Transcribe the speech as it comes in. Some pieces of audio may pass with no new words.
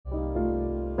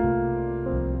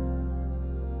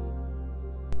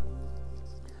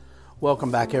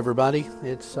Welcome back, everybody.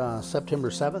 It's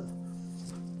September 7th,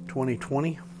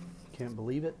 2020. Can't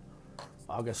believe it.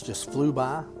 August just flew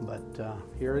by, but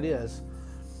here it is.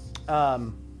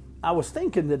 I was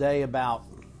thinking today about,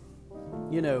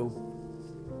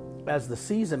 as the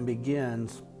season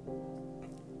begins,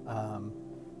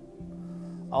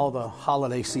 all the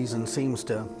holiday season seems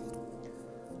to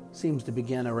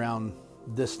begin around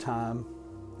this time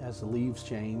as the leaves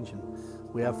change, and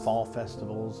we have fall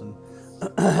festivals, and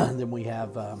then we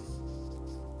have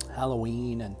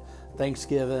Halloween and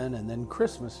Thanksgiving, and then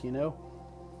Christmas.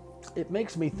 It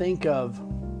makes me think of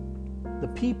the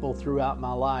people throughout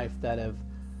my life that have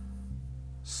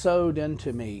sowed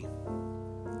into me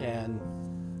and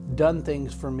done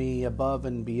things for me above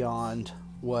and beyond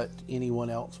what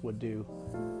anyone else would do.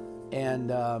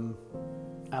 And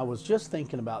I was just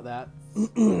thinking about that,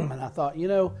 and I thought,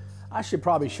 I should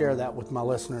probably share that with my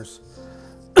listeners.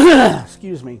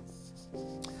 Excuse me.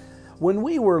 When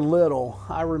we were little,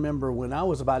 I remember when I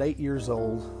was about 8 years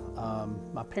old,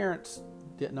 my parents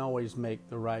didn't always make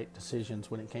the right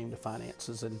decisions when it came to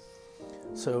finances. And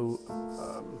so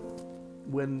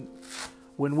when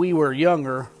we were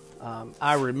younger,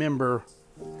 I remember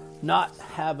not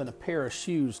having a pair of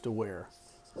shoes to wear.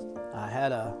 I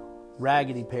had a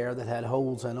raggedy pair that had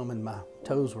holes in them, and my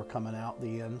toes were coming out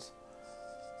the ends.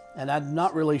 And I'm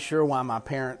not really sure why my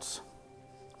parents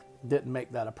didn't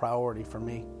make that a priority for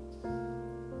me.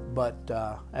 But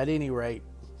at any rate,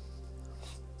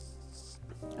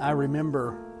 I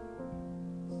remember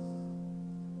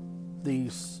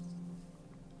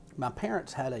my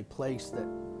parents had a place that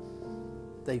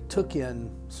they took in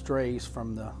strays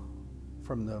from the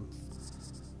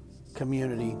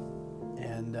community,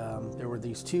 and there were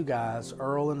these two guys,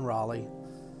 Earl and Raleigh,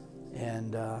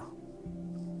 and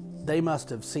they must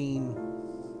have seen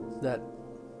that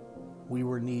we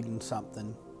were needing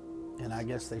something, and I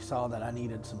guess they saw that I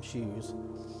needed some shoes.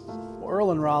 Well, Earl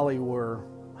and Raleigh were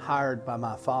hired by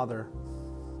my father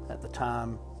at the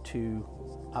time to,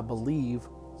 I believe,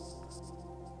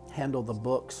 handle the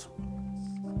books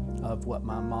of what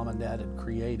my mom and dad had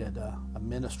created, a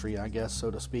ministry, I guess,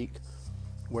 so to speak,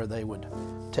 where they would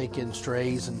take in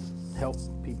strays and help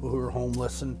people who were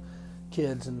homeless and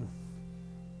kids and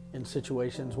in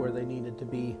situations where they needed to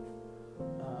be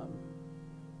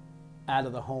out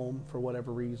of the home for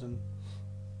whatever reason.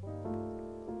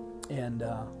 And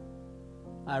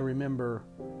I remember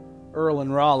Earl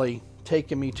and Raleigh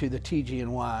taking me to the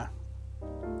TG&Y.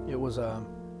 It was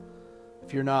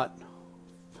if you're not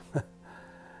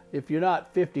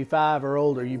 55 or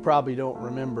older, you probably don't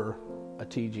remember a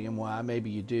TG&Y. Maybe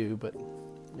you do, but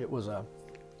it was a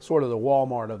sort of the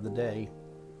Walmart of the day.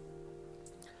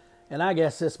 And I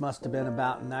guess this must have been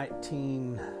about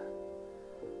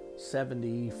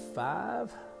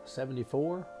 1975,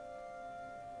 74.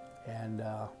 And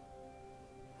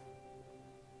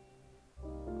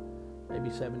maybe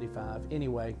 75.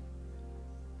 Anyway,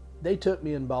 they took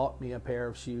me and bought me a pair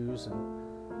of shoes,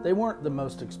 and they weren't the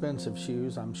most expensive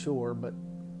shoes, I'm sure, but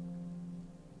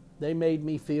they made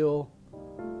me feel,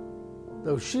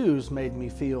 those shoes made me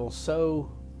feel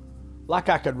so like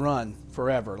I could run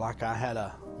forever, like I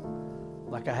had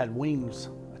wings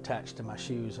attached to my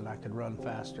shoes and I could run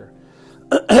faster.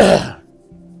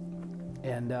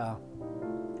 And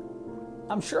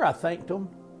I'm sure I thanked them,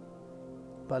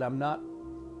 but I'm not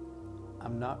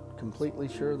completely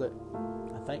sure that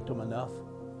I thanked them enough.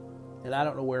 And I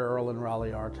don't know where Earl and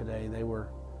Raleigh are today. They were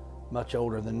much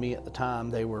older than me at the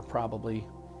time. They were probably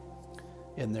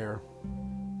in their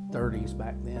 30s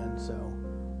back then, so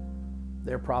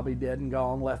they're probably dead and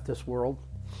gone, left this world.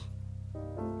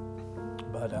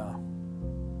 But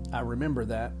I remember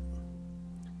that,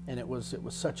 and it was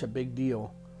such a big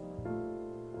deal.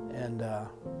 And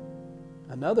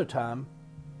another time,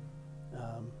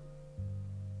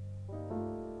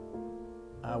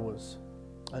 I was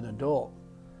an adult,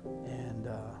 and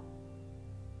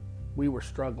we were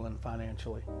struggling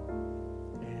financially,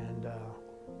 and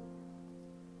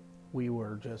we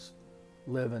were just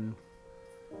living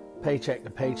paycheck to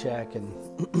paycheck, and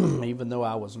even though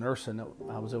I was nursing,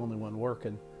 I was the only one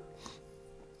working.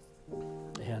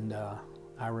 And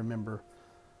I remember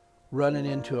running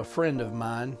into a friend of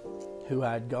mine who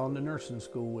I had gone to nursing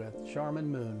school with, Charmin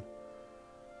Moon.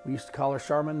 We used to call her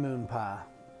Charmin Moon Pie.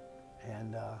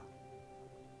 And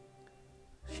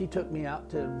she took me out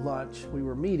to lunch. We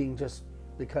were meeting just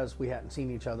because we hadn't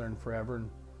seen each other in forever, and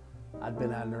I'd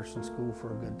been out of nursing school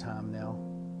for a good time now.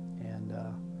 And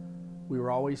we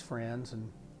were always friends,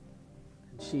 and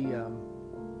she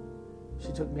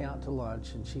took me out to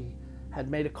lunch, and she had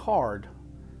made a card.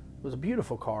 It was a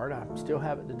beautiful card. I still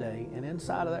have it today. And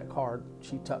inside of that card,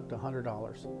 she tucked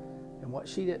 $100. And what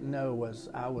she didn't know was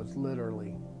I was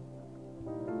literally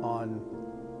on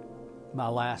my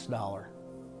last dollar,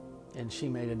 and she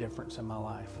made a difference in my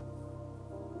life.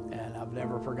 And I've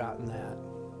never forgotten that.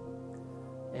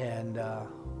 And of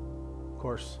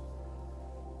course,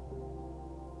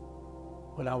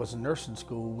 when I was in nursing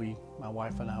school, my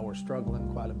wife and I were struggling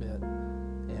quite a bit,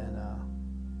 and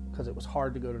because it was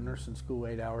hard to go to nursing school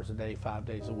 8 hours a day, 5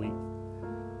 days a week,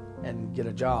 and get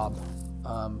a job.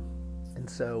 And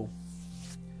so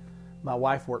my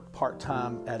wife worked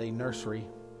part-time at a nursery,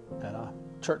 at a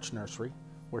church nursery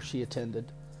where she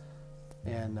attended,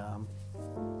 and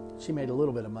she made a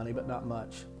little bit of money, but not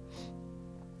much.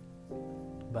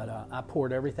 But I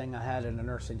poured everything I had into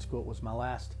nursing school. It was my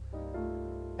last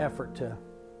effort to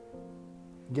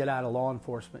get out of law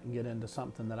enforcement and get into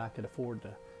something that I could afford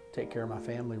to take care of my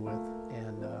family with.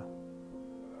 And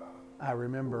I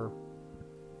remember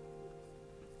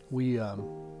we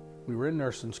were in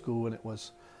nursing school, and it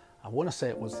was, I want to say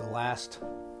it was the last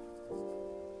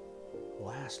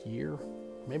year.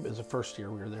 Maybe it was the first year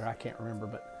we were there. I can't remember,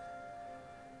 but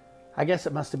I guess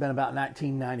it must have been about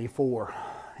 1994.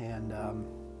 And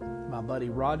my buddy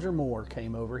Roger Moore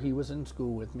came over. He was in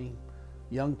school with me.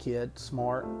 Young kid,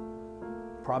 smart,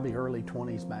 probably early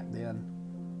 20s back then.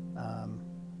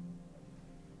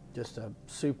 Just a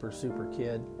super, super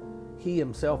kid. He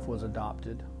himself was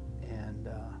adopted and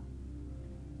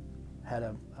had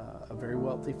a very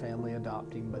wealthy family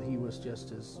adopt him, but he was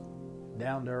just as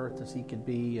down to earth as he could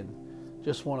be, and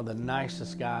just one of the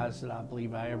nicest guys that I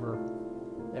believe I ever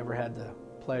had the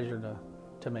pleasure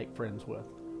to make friends with.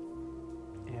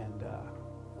 And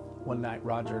one night,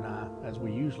 Roger and I, as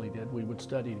we usually did, we would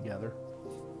study together.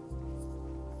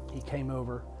 He came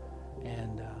over,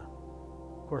 and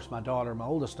of course my daughter, my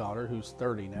oldest daughter, who's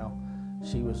 30 now,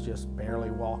 she was just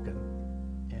barely walking.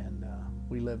 And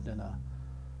we lived in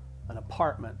an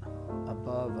apartment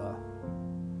above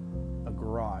a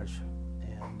garage,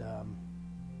 and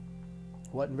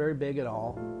wasn't very big at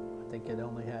all. I think it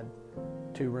only had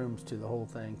 2 rooms to the whole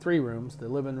thing. 3 rooms, the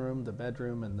living room, the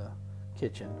bedroom, and the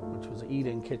kitchen, which was an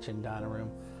eat-in kitchen dining room.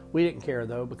 We didn't care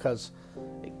though, because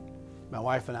my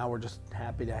wife and I were just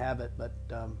happy to have it, but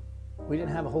we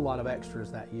didn't have a whole lot of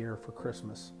extras that year for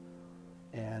Christmas.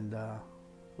 And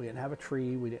we didn't have a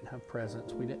tree, we didn't have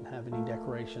presents, we didn't have any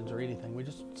decorations or anything. We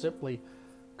just simply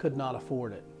could not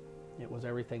afford it. It was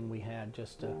everything we had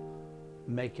just to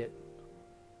make it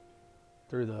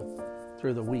through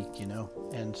the week, you know.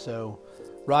 And so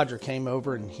Roger came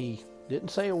over, and he didn't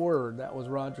say a word. That was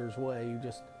Roger's way.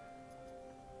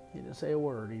 He didn't say a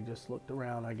word. He just looked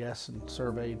around, I guess, and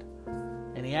surveyed.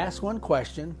 And he asked one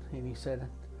question, and he said,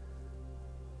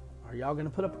 "Are y'all going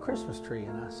to put up a Christmas tree?"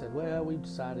 And I said, "Well, we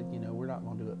decided, we're not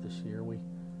going to do it this year.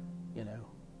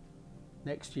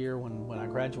 Next year when I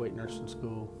graduate nursing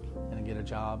school and I get a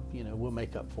job, we'll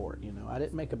make up for it." I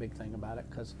didn't make a big thing about it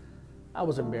because I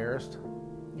was embarrassed.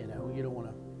 You don't want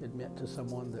to admit to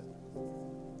someone that,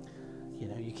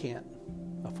 you can't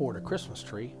afford a Christmas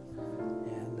tree.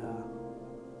 And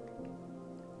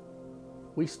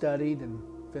we studied and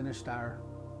finished our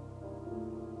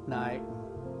night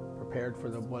and prepared for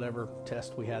whatever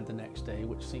test we had the next day,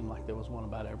 which seemed like there was one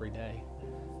about every day.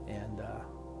 And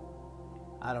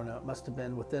I don't know, it must have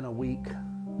been within a week,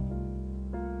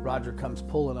 Roger comes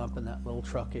pulling up in that little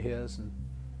truck of his, and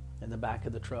in the back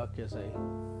of the truck is a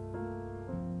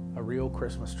real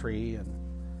Christmas tree, and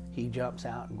he jumps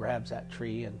out and grabs that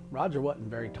tree. And Roger wasn't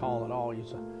very tall at all. He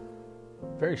was a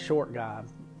very short guy,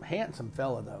 handsome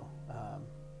fella though,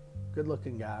 good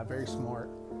looking guy, very smart.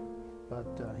 But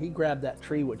he grabbed that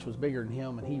tree, which was bigger than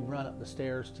him, and he run up the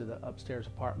stairs to the upstairs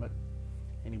apartment,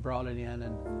 and he brought it in,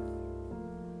 and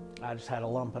I just had a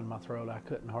lump in my throat. I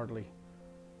couldn't hardly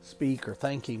speak or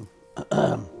thank him.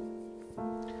 And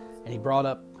he brought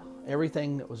up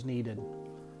everything that was needed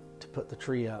to put the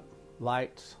tree up: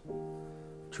 lights,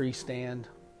 tree stand,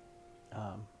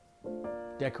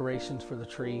 decorations for the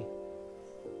tree.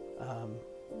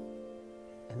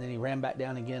 And then he ran back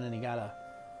down again, and he got a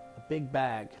big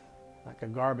bag, like a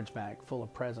garbage bag full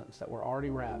of presents that were already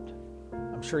wrapped.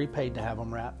 I'm sure he paid to have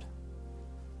them wrapped.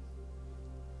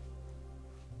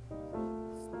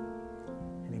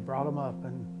 And he brought them up,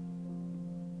 and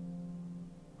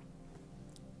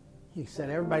he said,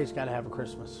 "Everybody's got to have a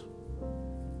Christmas."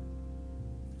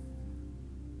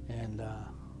 And that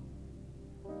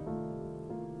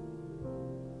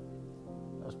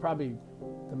was probably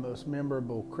the most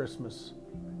memorable Christmas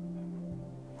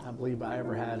I believe I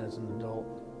ever had as an adult.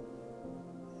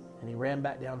 And he ran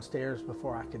back downstairs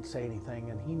before I could say anything,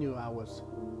 and he knew I was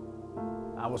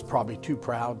probably too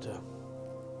proud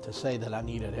to say that I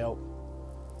needed help.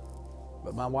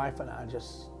 But my wife and I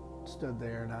just stood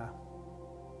there and I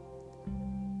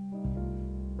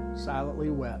silently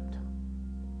wept.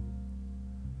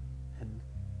 And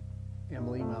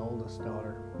Emily, my oldest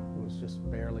daughter, who was just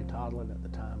barely toddling at the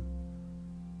time,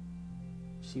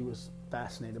 she was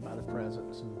fascinated by the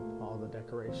presents and all the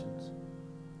decorations.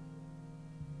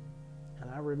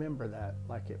 And I remember that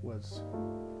like it was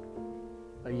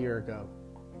a year ago.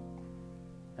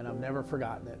 And I've never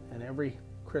forgotten it. And every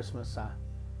Christmas I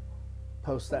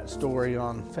post that story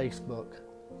on Facebook.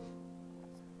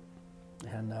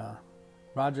 And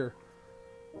Roger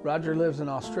lives in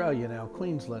Australia now,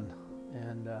 Queensland.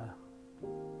 And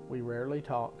we rarely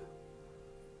talk.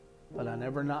 But I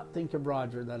never not think of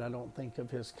Roger that I don't think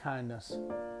of his kindness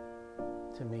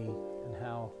to me and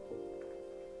how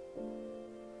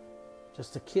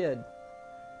just a kid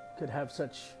could have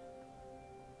such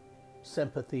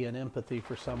sympathy and empathy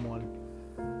for someone.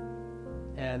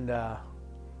 And I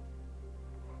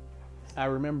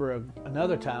remember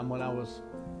another time when I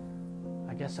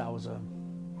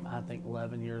think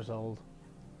 11 years old.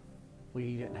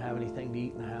 We didn't have anything to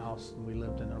eat in the house, and we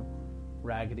lived in a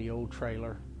raggedy old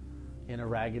trailer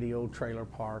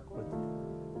park with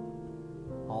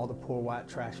all the poor white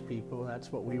trash people.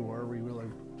 That's what we were. We really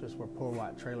just were poor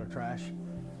white trailer trash.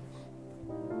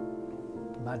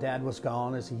 My dad was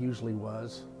gone, as he usually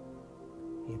was.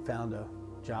 He'd found a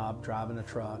job driving a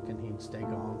truck, and he'd stay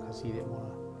gone because he didn't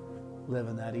want to live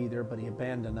in that either. But he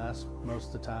abandoned us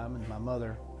most of the time. And my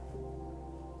mother,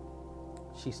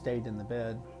 she stayed in the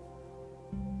bed.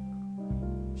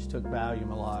 She took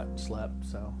Valium a lot, slept,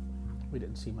 so we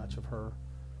didn't see much of her.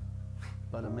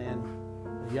 But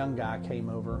a young guy came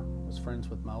over, was friends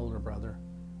with my older brother,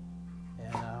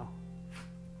 and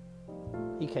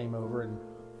he came over and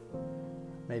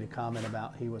made a comment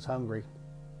about he was hungry.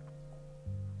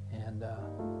 And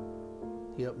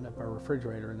he opened up our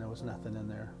refrigerator and there was nothing in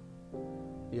there.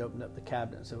 He opened up the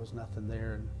cabinets, there was nothing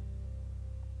there.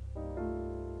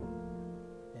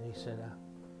 And he said,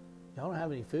 y'all don't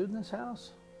have any food in this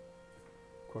house?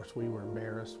 Of course, we were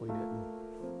embarrassed. We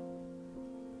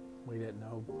didn't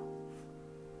know.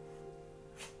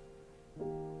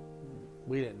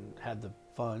 We didn't have the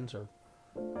funds or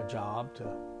a job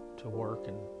to work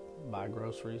and buy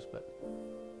groceries, but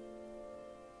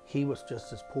he was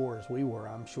just as poor as we were,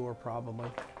 I'm sure, probably.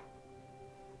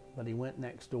 But he went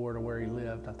next door to where he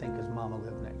lived. I think his mama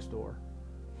lived next door.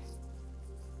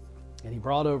 And he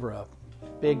brought over a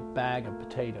big bag of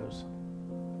potatoes.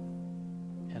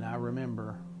 And I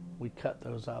remember we cut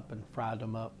those up and fried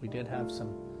them up. We did have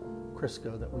some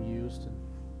Crisco that we used, and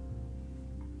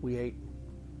we ate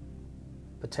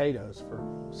potatoes for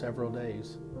several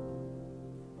days.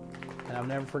 And I've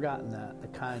never forgotten that, the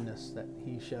kindness that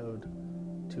he showed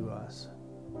to us,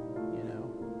 you know.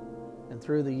 And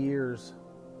through the years,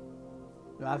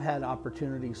 I've had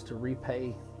opportunities to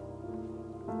repay,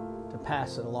 to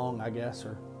pass it along, I guess,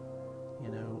 or, you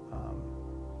know,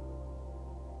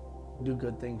 do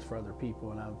good things for other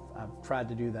people. And I've tried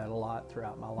to do that a lot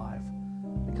throughout my life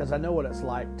because I know what it's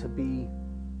like to be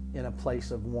in a place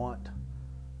of want.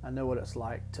 I know what it's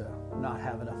like to not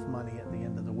have enough money at the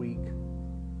end of the week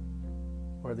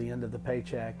or the end of the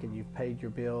paycheck, and you've paid your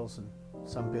bills and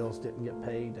some bills didn't get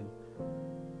paid, and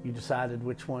you decided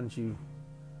which ones you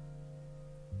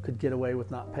could get away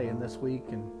with not paying this week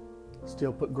and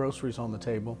still put groceries on the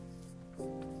table.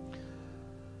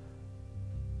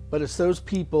 But it's those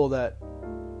people that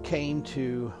came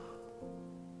to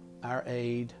our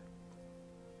aid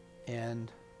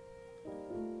and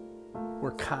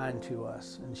were kind to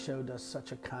us and showed us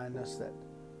such a kindness that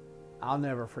I'll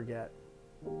never forget.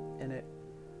 And it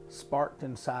sparked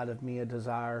inside of me a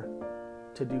desire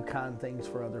to do kind things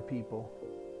for other people,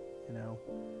 you know,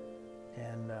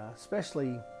 and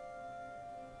especially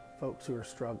folks who are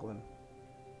struggling,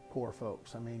 poor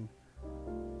folks. I mean,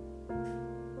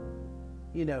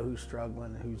 you know who's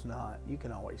struggling and who's not. You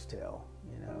can always tell,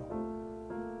 you know.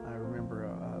 I remember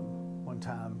one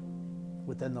time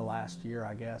within the last year,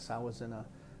 I guess, I was in a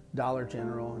Dollar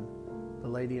General, and the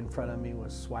lady in front of me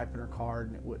was swiping her card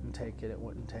and it wouldn't take it,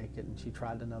 and she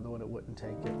tried another one, it wouldn't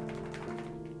take it.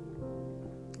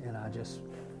 And I just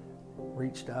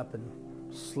reached up and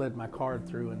slid my card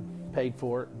through and paid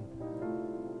for it,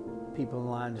 and people in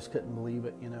line just couldn't believe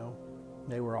it, you know.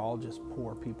 They were all just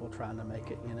poor people trying to make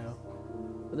it, you know.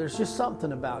 But there's just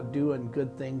something about doing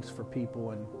good things for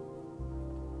people and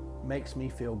makes me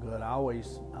feel good. I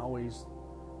always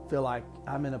feel like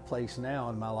I'm in a place now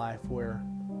in my life where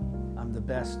I'm the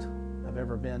best I've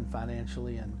ever been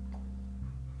financially, and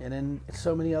in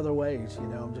so many other ways, you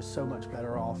know. I'm just so much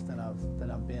better off than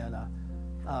I've been.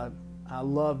 I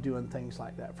love doing things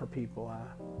like that for people.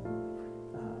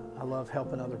 I I love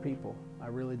helping other people. I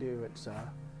really do.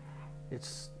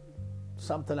 It's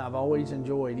something I've always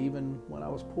enjoyed, even when I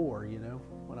was poor,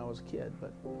 when I was a kid.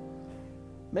 But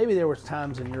maybe there was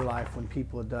times in your life when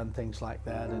people had done things like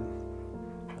that and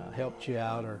helped you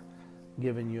out or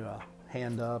given you a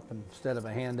hand up instead of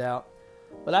a handout.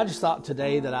 But I just thought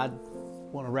today that I'd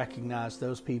want to recognize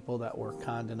those people that were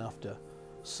kind enough to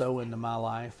sow into my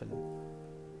life and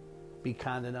be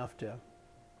kind enough to,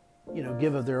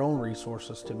 give of their own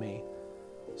resources to me.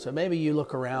 So maybe you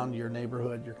look around your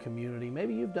neighborhood, your community.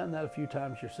 Maybe you've done that a few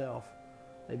times yourself.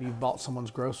 Maybe you've bought someone's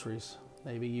groceries.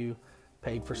 Maybe you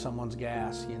paid for someone's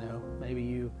gas, Maybe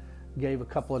you gave a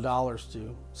couple of dollars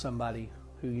to somebody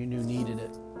who you knew needed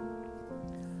it.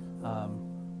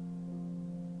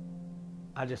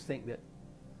 I just think that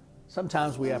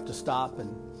sometimes we have to stop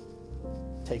and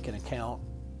take an account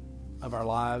of our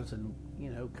lives and,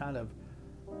 kind of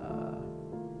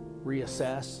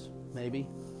reassess, maybe.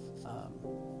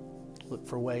 Look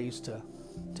for ways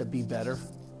to be better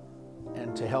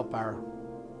and to help our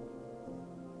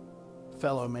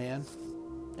fellow man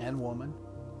and woman.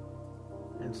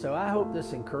 And so I hope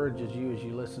this encourages you as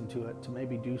you listen to it to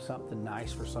maybe do something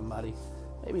nice for somebody.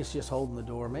 Maybe it's just holding the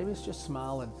door. Maybe it's just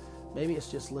smiling. Maybe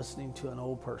it's just listening to an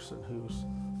old person who's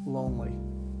lonely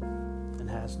and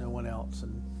has no one else,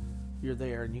 and you're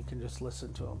there and you can just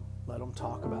listen to them. Let them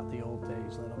talk about the old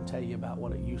days. Let them tell you about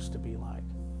what it used to be like.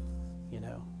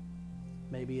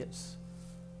 Maybe it's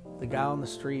the guy on the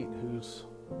street who's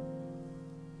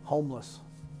homeless.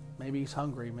 Maybe he's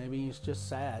hungry. Maybe he's just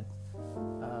sad.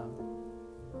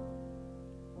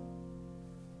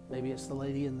 Maybe it's the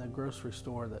lady in the grocery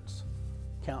store that's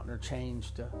counting her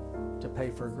change to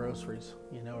pay for her groceries,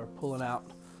 or pulling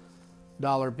out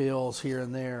dollar bills here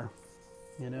and there,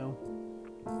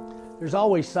 There's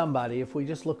always somebody. If we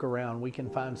just look around, we can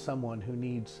find someone who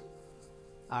needs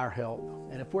our help.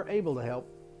 And if we're able to help,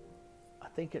 I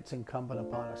think it's incumbent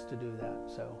upon us to do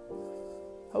that. So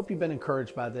hope you've been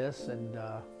encouraged by this, and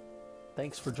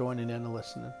thanks for joining in and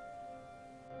listening.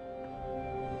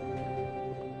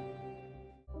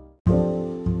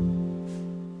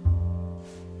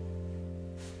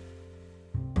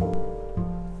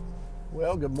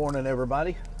 Well, good morning,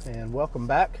 everybody, and welcome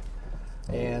back.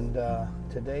 And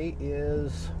today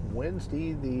is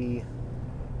Wednesday the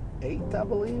 8th, I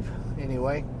believe,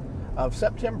 of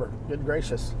September. Good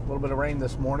gracious, a little bit of rain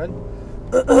this morning.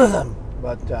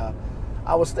 But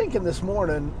I was thinking this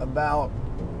morning about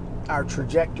our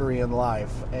trajectory in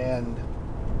life, and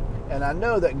I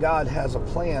know that God has a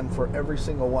plan for every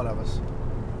single one of us.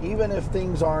 Even if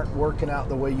things aren't working out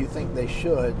the way you think they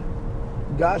should,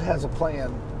 God has a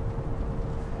plan.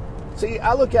 See,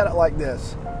 I look at it like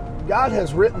this. God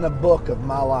has written a book of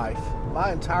my life.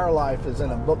 My entire life is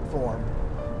in a book form.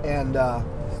 And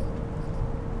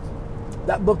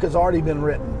that book has already been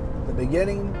written. The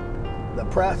beginning, the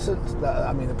preface,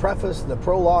 the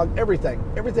prologue, everything.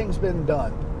 Everything's been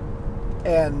done.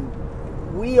 And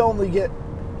we only get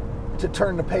to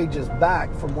turn the pages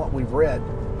back from what we've read.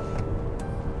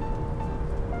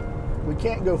 We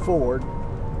can't go forward.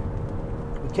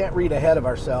 We can't read ahead of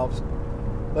ourselves.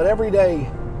 But every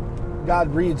day,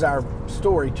 God reads our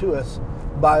story to us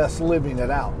by us living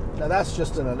it out. Now, that's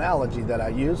just an analogy that I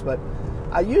use, but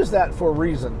I use that for a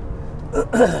reason.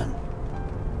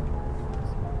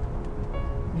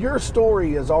 Your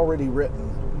story is already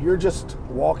written. You're just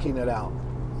walking it out.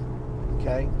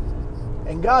 Okay?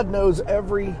 And God knows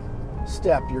every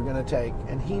step you're going to take,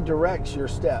 and He directs your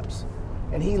steps,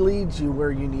 and He leads you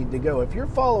where you need to go. If you're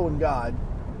following God,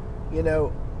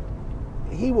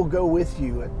 He will go with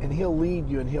you, and He'll lead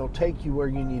you, and He'll take you where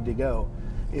you need to go.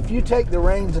 If you take the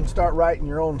reins and start writing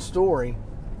your own story,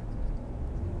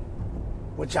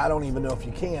 which I don't even know if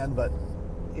you can, but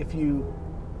if you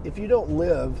don't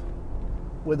live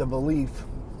with a belief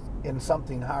in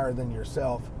something higher than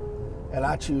yourself, and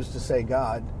I choose to say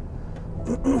God,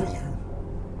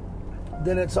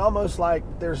 then it's almost like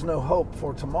there's no hope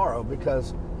for tomorrow,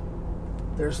 because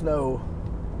there's no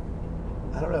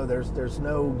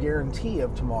guarantee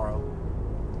of tomorrow,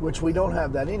 which we don't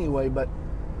have that anyway. But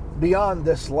beyond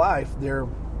this life,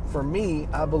 for me,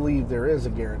 I believe there is a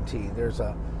guarantee. There's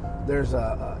a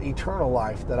eternal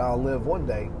life that I'll live one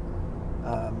day,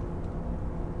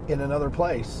 in another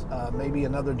place, maybe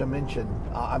another dimension.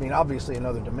 Obviously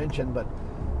another dimension, but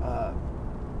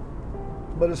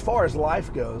as far as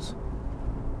life goes,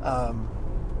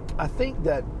 I think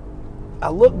that I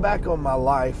look back on my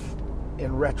life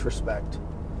in retrospect.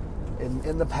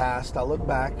 In the past, I look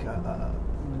back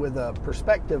with a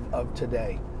perspective of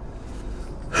today,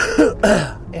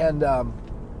 and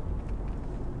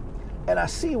I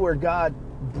see where God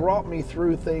brought me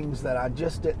through things that I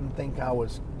just didn't think I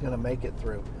was going to make it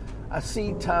through. I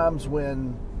see times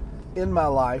when in my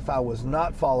life I was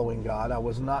not following God. I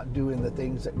was not doing the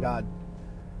things that God...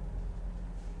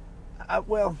 I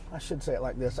should say it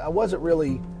like this. I wasn't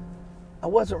really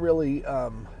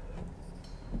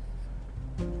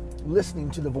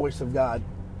listening to the voice of God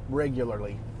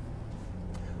regularly.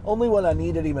 Only when I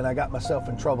needed him and I got myself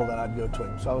in trouble that I'd go to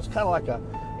him. So I was kind of like an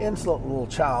insolent little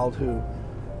child who,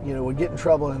 would get in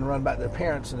trouble and run back to their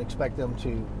parents and expect them to,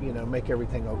 make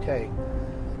everything okay.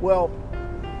 Well,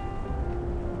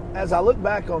 as I look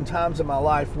back on times in my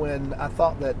life when I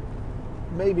thought that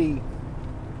maybe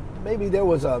there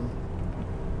was a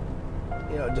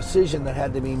decision that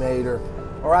had to be made, or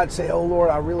I'd say, oh Lord,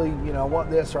 I really, I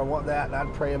want this or I want that, and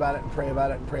I'd pray about it and pray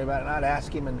about it and pray about it, and I'd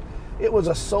ask him, and it was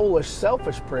a soulish,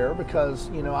 selfish prayer because,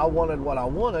 I wanted what I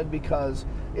wanted because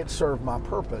it served my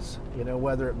purpose,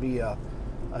 whether it be a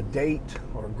date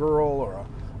or a girl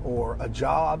or a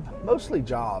job, mostly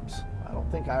jobs. I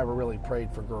don't think I ever really prayed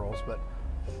for girls, but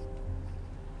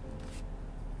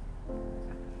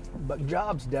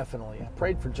jobs definitely. I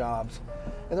prayed for jobs.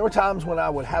 And there were times when I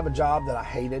would have a job that I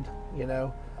hated,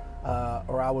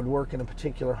 or I would work in a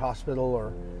particular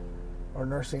hospital or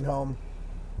nursing home,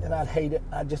 and I'd hate it.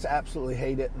 I'd just absolutely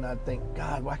hate it. And I'd think,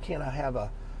 God, why can't I have a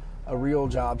real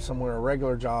job somewhere, a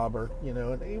regular job, or,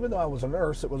 and even though I was a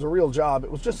nurse, it was a real job.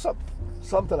 It was just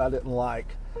something I didn't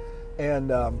like.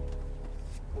 And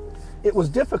it was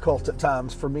difficult at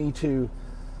times for me to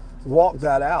walk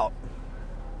that out.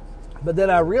 But then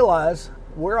I realized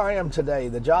where I am today,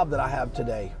 the job that I have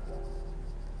today,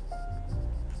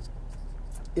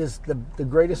 is the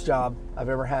greatest job I've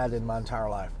ever had in my entire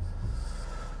life.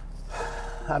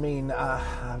 I mean,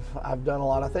 I've done a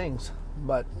lot of things,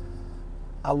 but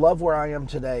I love where I am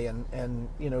today. And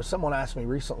someone asked me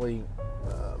recently,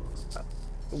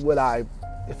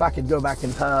 if I could go back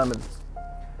in time and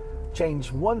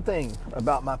change one thing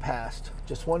about my past,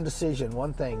 just one decision,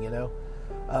 one thing,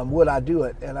 would I do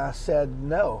it? And I said,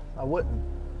 no, I wouldn't.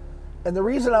 And the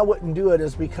reason I wouldn't do it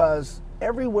is because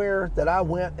everywhere that I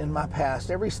went in my past,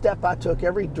 every step I took,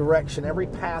 every direction, every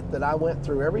path that I went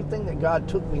through, everything that God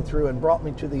took me through and brought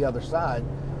me to the other side,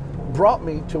 brought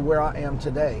me to where I am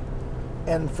today.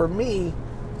 And for me,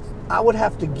 I would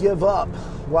have to give up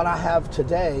what I have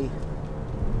today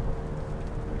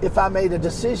if I made a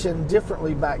decision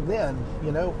differently back then,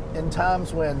 in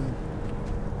times when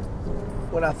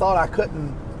I thought I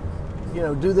couldn't,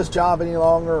 do this job any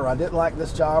longer, or I didn't like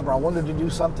this job, or I wanted to do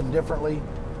something differently,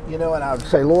 and I would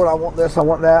say, Lord, I want this, I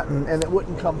want that, and it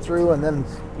wouldn't come through, and then,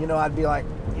 I'd be like,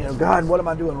 God, what am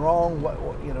I doing wrong?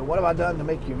 What have I done to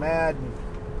make you mad?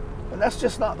 And that's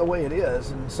just not the way it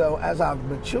is. And so as I've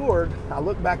matured, I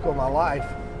look back on my life,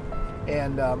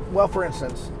 and, for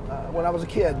instance, when I was a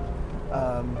kid,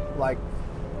 I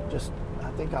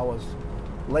think I was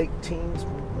late teens,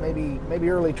 maybe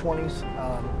early 20s,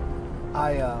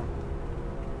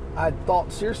 I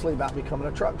thought seriously about becoming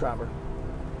a truck driver.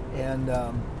 And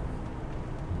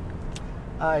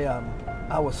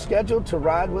I was scheduled to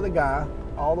ride with a guy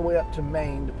all the way up to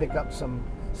Maine to pick up some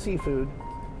seafood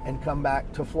and come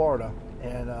back to Florida.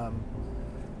 And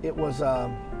it was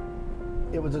a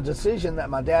decision that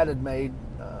my dad had made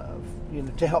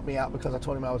to help me out, because I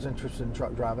told him I was interested in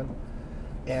truck driving.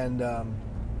 And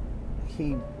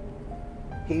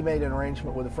he made an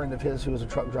arrangement with a friend of his who was a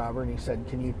truck driver, and he said,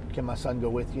 can my son go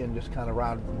with you and just kind of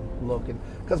ride and look? And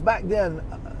because back then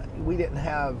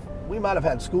we might have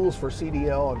had schools for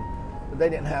CDL, but they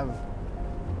didn't have,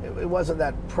 it wasn't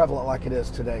that prevalent like it is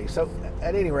today. So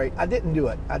at any rate, I didn't do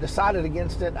it. I decided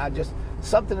against it.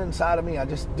 Something inside of me, I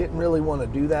just didn't really want to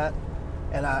do that.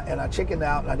 And I chickened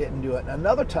out and I didn't do it. And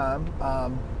another time,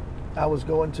 I was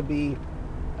going to be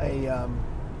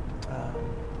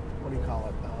what do you call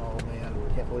it? Oh man,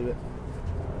 I can't believe it.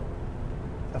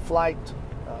 A flight,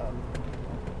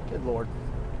 good Lord.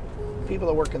 People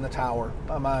that work in the tower,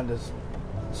 my mind is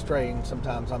straying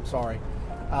sometimes, I'm sorry.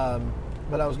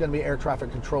 But I was going to be air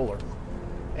traffic controller.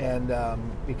 And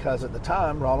because at the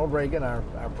time, Ronald Reagan,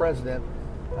 our president,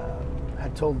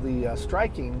 had told the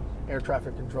striking air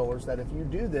traffic controllers that if you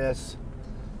do this,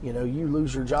 you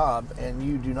lose your job and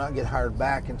you do not get hired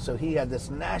back. And so he had this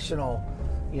national,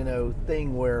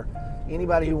 thing where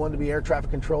anybody who wanted to be air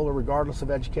traffic controller, regardless of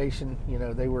education,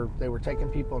 they were taking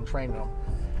people and training them.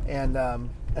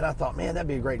 And I thought, man, that'd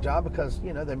be a great job because,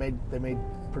 they made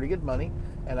pretty good money,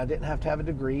 and I didn't have to have a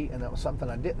degree, and that was something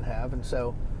I didn't have. And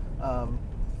so I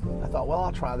thought, well,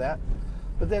 I'll try that.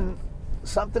 But then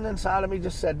something inside of me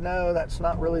just said, no, that's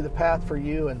not really the path for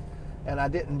you. And I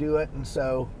didn't do it. And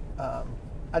so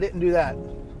I didn't do that.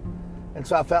 And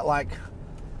so I felt like,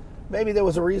 maybe there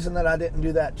was a reason that I didn't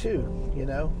do that too,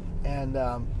 And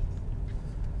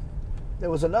there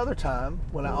was another time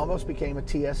when I almost became a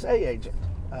TSA agent.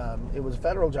 It was a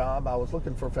federal job. I was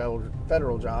looking for a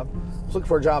federal job. I was looking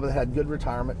for a job that had good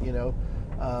retirement,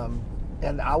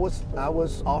 and I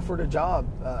was offered a job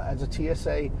as a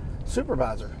TSA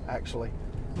supervisor, actually.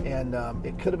 And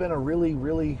it could have been a really,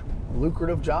 really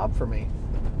lucrative job for me,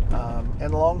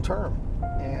 and long term,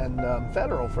 and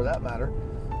federal for that matter.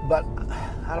 But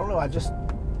I don't know. I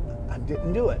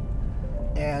didn't do it,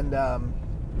 and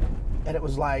it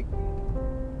was like,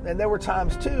 and there were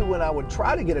times too when I would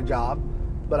try to get a job,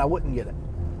 but I wouldn't get it.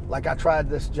 Like I tried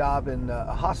this job in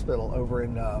a hospital over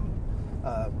in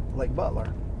Lake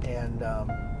Butler, and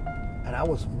I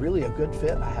was really a good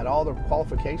fit. I had all the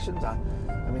qualifications. I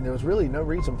mean, there was really no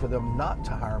reason for them not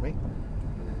to hire me.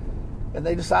 And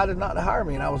they decided not to hire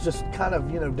me, and I was just kind of,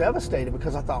 devastated,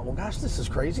 because I thought, well, gosh, this is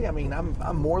crazy. I mean,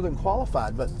 I'm more than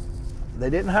qualified, but they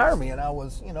didn't hire me, and I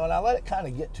was, and I let it kind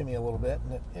of get to me a little bit,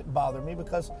 and it bothered me,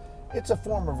 because it's a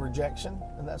form of rejection,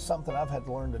 and that's something I've had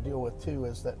to learn to deal with too,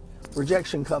 is that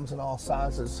rejection comes in all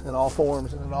sizes, in all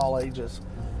forms, and in all ages,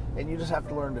 and you just have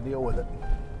to learn to deal with it.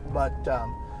 But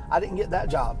I didn't get that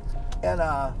job, and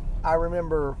I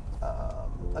remember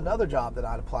another job that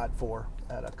I'd applied for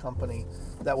at a company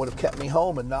that would have kept me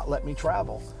home and not let me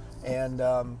travel, and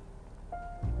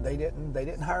they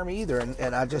didn't hire me either.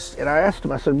 And I asked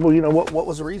them, I said, well, what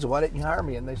was the reason? Why didn't you hire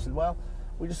me? And they said, well,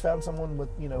 we just found someone with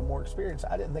more experience.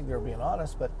 I didn't think they were being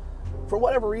honest, but for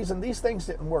whatever reason, these things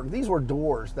didn't work. These were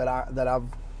doors that I've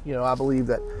I believe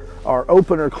that are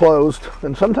open or closed,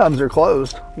 and sometimes they're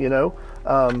closed.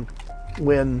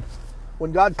 When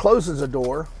God closes a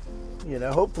door,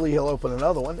 hopefully He'll open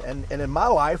another one. And in my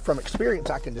life, from experience,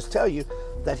 I can just tell you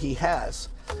that He has.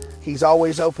 He's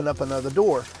always opened up another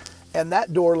door. And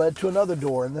that door led to another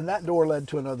door, and then that door led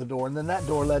to another door, and then that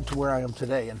door led to where I am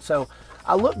today. And so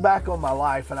I look back on my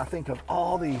life, and I think of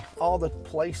all the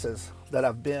places that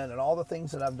I've been, and all the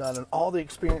things that I've done, and all the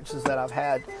experiences that I've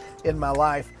had in my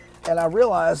life. And I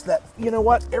realized that,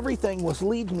 everything was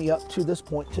leading me up to this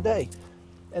point today.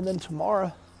 And then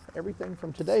tomorrow, everything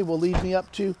from today will lead me up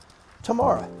to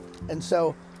tomorrow. And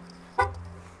so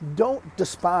don't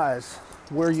despise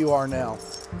where you are now.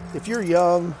 If you're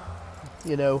young,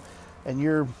 and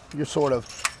you're sort of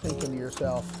thinking to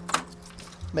yourself,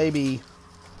 maybe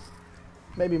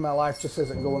my life just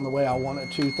isn't going the way I want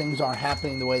it to. Things aren't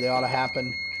happening the way they ought to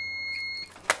happen.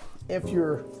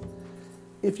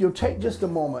 If you'll take just a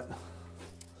moment,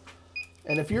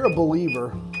 and if you're a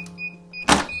believer,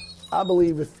 I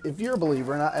believe if you're a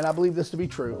believer, and I believe this to be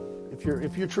true, if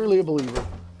you're truly a believer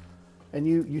and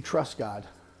you trust God,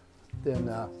 then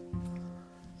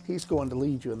He's going to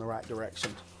lead you in the right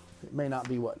direction. It may not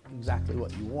be exactly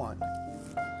what you want.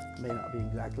 It may not be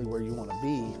exactly where you want to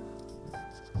be.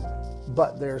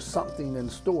 But there's something in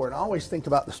store. And I always think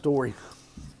about the story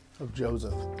of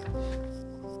Joseph.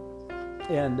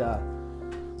 And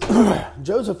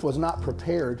Joseph was not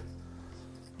prepared.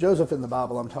 Joseph in the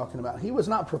Bible I'm talking about. He was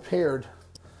not prepared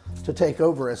to take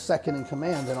over as second in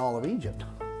command in all of Egypt.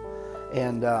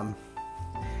 And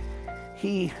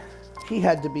he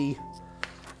had to be,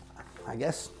 I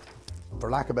guess, for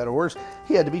lack of better words,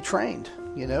 he had to be trained,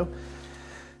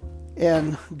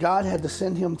 And God had to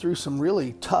send him through some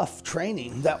really tough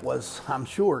training that was, I'm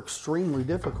sure, extremely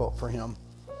difficult for him.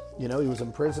 He was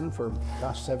in prison for,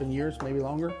 7 years, maybe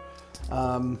longer.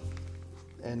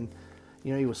 And,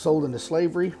 he was sold into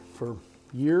slavery for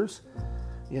years.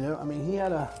 He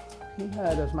had,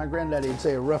 as my granddaddy would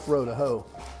say, a rough road to hoe.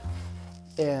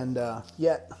 And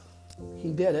yet,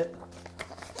 he did it.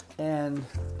 And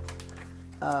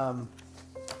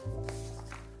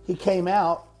he came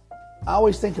out. I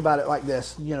always think about it like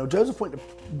this. Joseph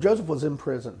was in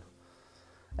prison.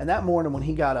 And that morning when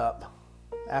he got up,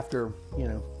 after,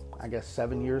 I guess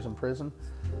 7 years in prison,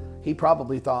 he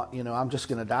probably thought, I'm just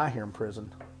going to die here in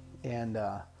prison. And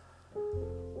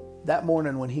that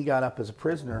morning when he got up as a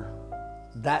prisoner,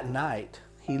 that night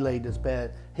he laid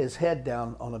his head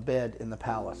down on a bed in the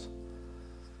palace.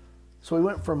 So he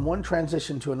went from one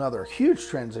transition to another, a huge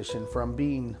transition from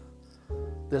being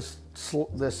this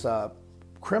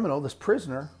criminal, this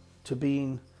prisoner, to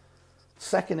being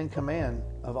second in command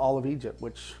of all of Egypt,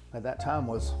 which at that time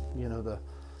was,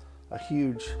 a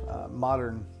huge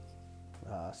modern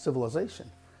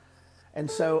civilization. And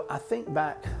so I think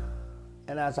back,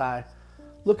 and as I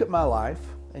look at my life,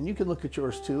 and you can look at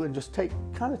yours too, and just take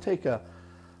a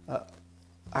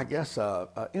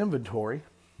inventory.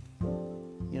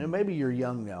 Maybe you're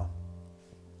young now,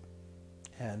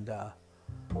 and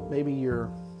maybe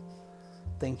you're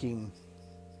thinking,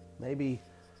 maybe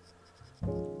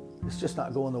it's just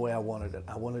not going the way I wanted it.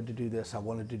 I wanted to do this. I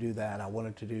wanted to do that. I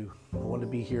wanted to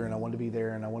be here, and I wanted to be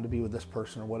there, and I wanted to be with this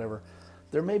person or whatever.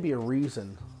 There may be a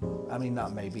reason. I mean,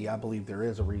 not maybe. I believe there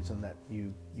is a reason that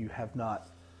you have not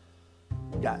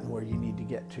gotten where you need to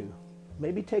get to.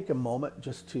 Maybe take a moment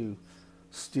just to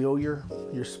still your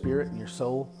spirit and your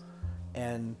soul,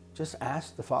 and just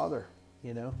ask the Father,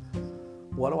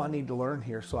 what do I need to learn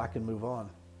here so I can move on?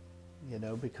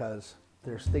 Because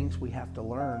there's things we have to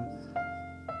learn.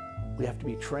 We have to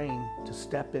be trained to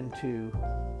step into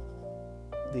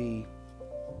the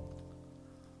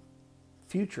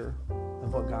future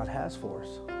of what God has for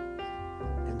us.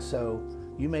 And so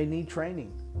you may need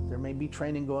training. There may be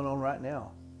training going on right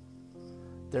now.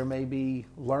 There may be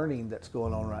learning that's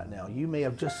going on right now. You may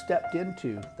have just stepped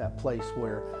into that place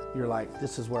where you're like,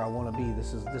 this is where I want to be.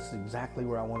 This is exactly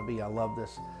where I want to be. I love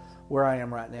this, where I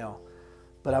am right now.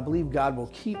 But I believe God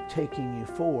will keep taking you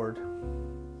forward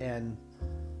and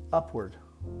upward,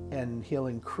 and He'll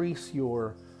increase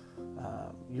your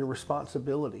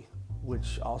responsibility,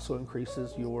 which also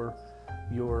increases your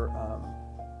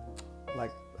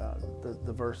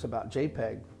the verse about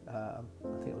JPEG. I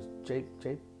think it was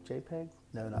JPEG.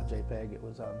 No, not JPEG. It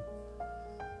was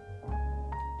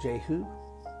Jehu.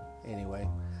 Anyway,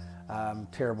 I'm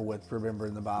terrible with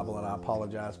remembering the Bible, and I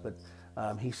apologize. But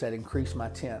he said, "Increase my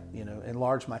tent.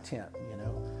 Enlarge my tent."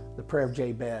 The prayer of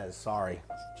Jabez. Sorry,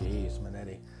 jeez,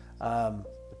 Manetti.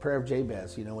 The prayer of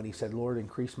Jabez. When he said, "Lord,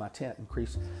 increase my tent."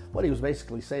 Increase. What he was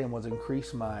basically saying was,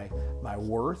 increase my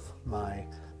worth, my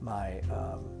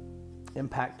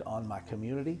impact on my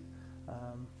community.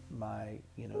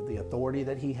 The authority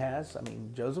that he has. I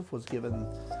mean, Joseph was given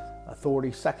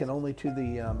authority second only to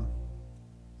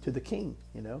the king,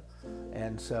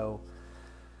 and so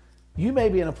you may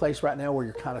be in a place right now where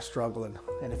you're kind of struggling.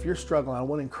 And if you're struggling, I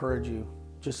want to encourage you,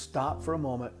 just stop for a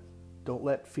moment. Don't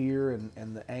let fear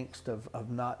and the angst of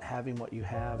not having what you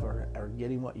have or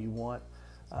getting what you want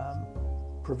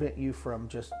prevent you from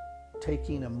just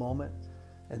taking a moment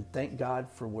and thank God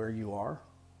for where you are.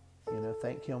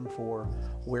 Thank Him for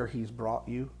where He's brought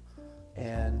you,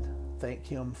 and thank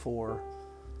Him for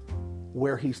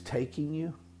where He's taking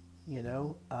you.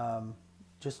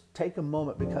 Just take a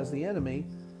moment, because the enemy,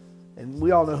 and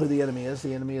we all know who the enemy is.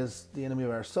 The enemy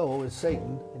of our soul is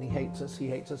Satan, and he hates us. He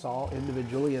hates us all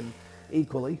individually and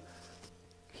equally.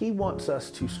 He wants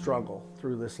us to struggle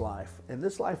through this life, and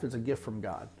this life is a gift from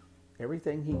God.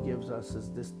 Everything He gives us is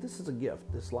this. This is a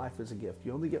gift. This life is a gift.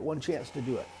 You only get one chance to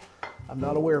do it. I'm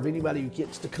not aware of anybody who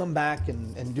gets to come back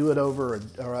and do it over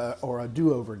or a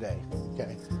do-over day.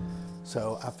 Okay,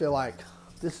 so I feel like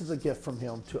this is a gift from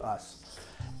Him to us,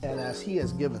 and as He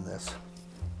has given this,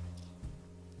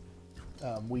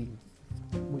 we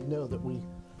know that we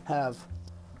have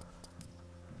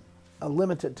a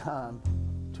limited time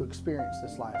to experience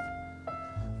this life.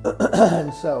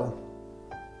 And so,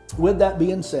 with that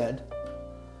being said,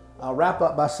 I'll wrap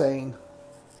up by saying,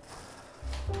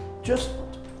 just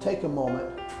take a moment,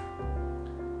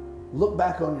 look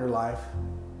back on your life,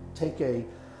 take a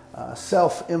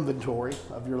self-inventory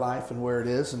of your life and where it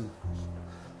is and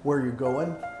where you're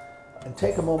going, and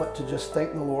take a moment to just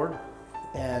thank the Lord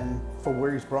and for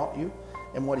where He's brought you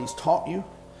and what He's taught you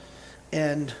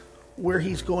and where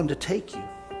He's going to take you.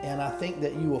 And I think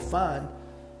that you will find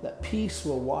that peace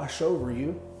will wash over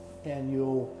you, and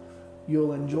you'll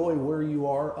enjoy where you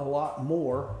are a lot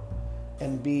more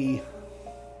and be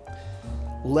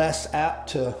less apt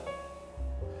to,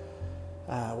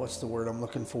 what's the word I'm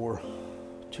looking for?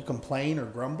 To complain or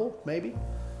grumble, maybe.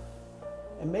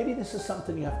 And maybe this is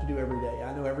something you have to do every day.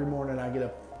 I know every morning I get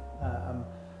up,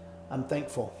 I'm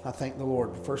thankful. I thank the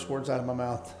Lord. The first words out of my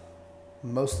mouth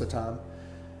most of the time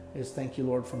is, thank you,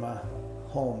 Lord, for my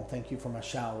home. Thank you for my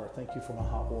shower. Thank you for my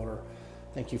hot water.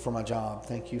 Thank you for my job.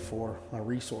 Thank you for my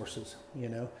resources,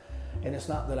 And it's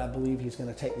not that I believe He's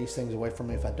going to take these things away from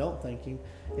me if I don't thank Him.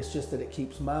 It's just that it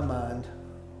keeps my mind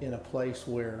in a place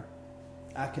where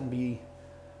I can be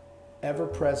ever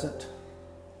present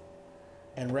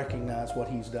and recognize what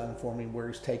He's done for me, where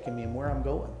He's taken me, and where I'm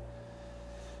going.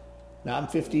 Now, I'm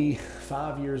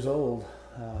 55 years old,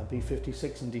 be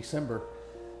 56 in December.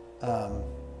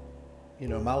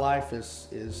 My life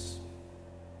is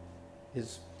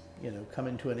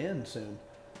coming to an end soon.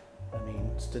 I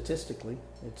mean, statistically,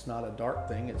 it's not a dark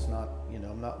thing. It's not,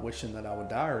 I'm not wishing that I would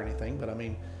die or anything, but I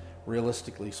mean,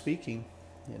 realistically speaking,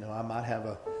 I might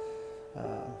have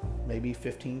maybe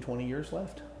 15, 20 years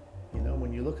left.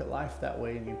 When you look at life that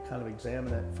way and you kind of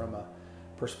examine it from a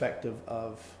perspective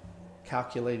of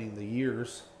calculating the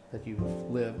years that you've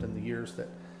lived and the years that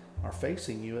are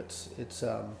facing you, it's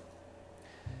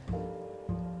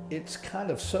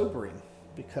kind of sobering,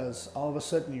 because all of a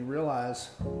sudden you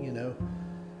realize,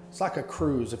 it's like a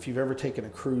cruise. If you've ever taken a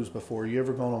cruise before, you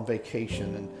ever gone on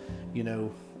vacation, and in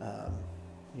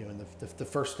the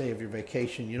first day of your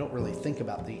vacation, you don't really think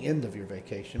about the end of your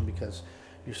vacation because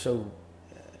you're so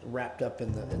wrapped up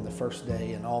in the first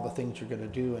day and all the things you're going to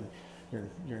do, and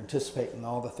you're anticipating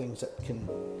all the things that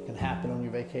can happen on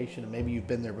your vacation, and maybe you've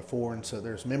been there before, and so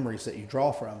there's memories that you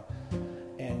draw from,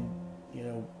 and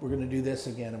we're going to do this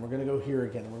again, and we're going to go here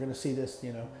again, and we're going to see this,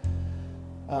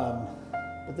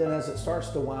 but then as it starts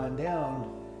to wind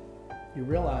down, you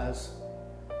realize,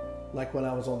 like when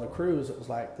I was on the cruise, it was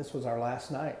like, this was our last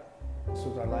night. This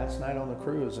was our last night on the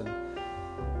cruise, and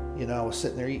I was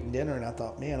sitting there eating dinner, and I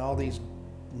thought, man, all these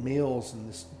meals and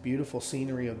this beautiful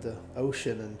scenery of the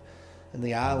ocean and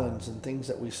the islands and things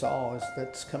that we saw,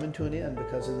 that's coming to an end,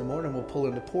 because in the morning we'll pull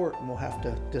into port and we'll have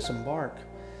to disembark,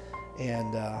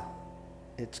 and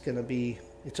it's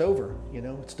over,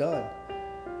 it's done.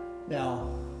 Now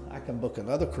I can book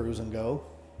another cruise and go,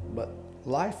 but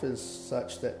life is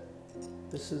such that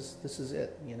this is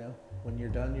it. When you're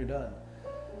done, you're done.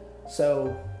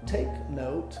 So take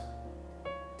note,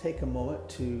 take a moment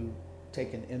to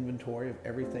take an inventory of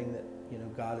everything that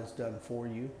God has done for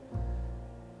you.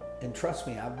 And trust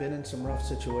me, I've been in some rough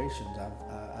situations.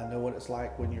 I know what it's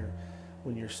like when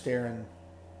you're staring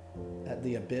at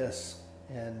the abyss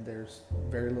and there's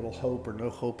very little hope or no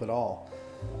hope at all.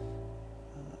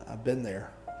 I've been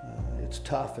there. It's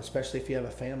tough, especially if you have a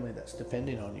family that's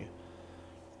depending on you.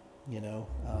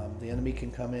 The enemy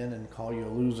can come in and call you a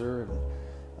loser and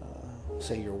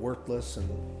say you're worthless, and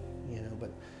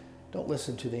but don't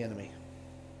listen to the enemy.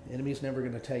 The enemy's never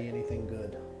going to tell you anything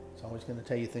good. It's always going to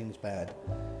tell you things bad.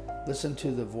 Listen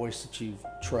to the voice that you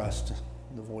trust,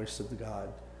 the voice of the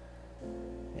God,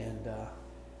 and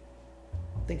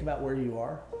think about where you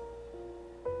are,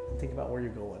 and think about where you're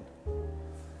going.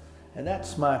 And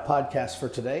that's my podcast for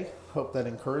today. Hope that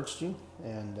encouraged you,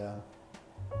 and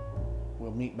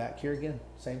we'll meet back here again,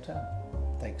 same time.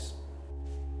 Thanks.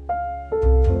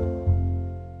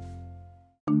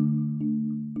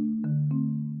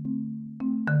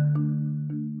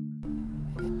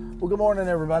 Well, good morning,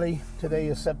 everybody. Today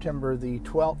is September the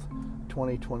 12th,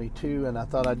 2022, and I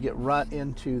thought I'd get right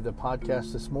into the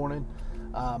podcast this morning.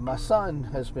 My son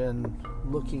has been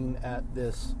looking at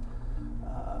this,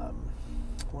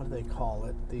 what do they call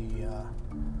it?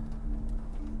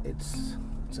 It's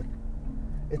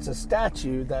a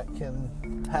statue that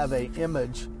can have an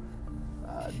image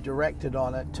directed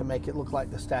on it to make it look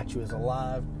like the statue is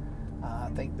alive.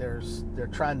 I think they're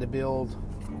trying to build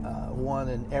one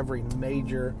in every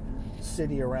major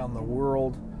city around the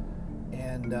world.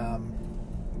 And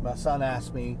my son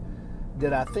asked me,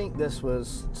 did I think this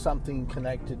was something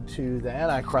connected to the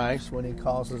Antichrist when he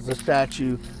causes the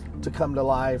statue to come to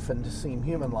life and to seem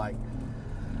human-like?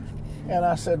 And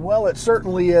I said, well, it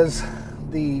certainly is.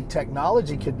 The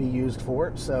technology could be used for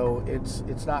it, so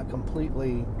it's not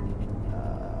completely,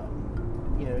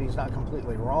 he's not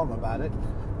completely wrong about it.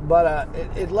 But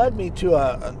it led me to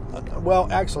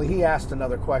actually, he asked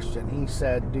another question. He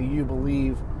said, do you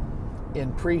believe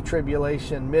in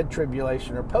pre-tribulation,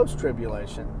 mid-tribulation, or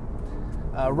post-tribulation?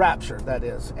 Rapture, that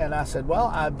is. And I said,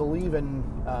 well, I believe in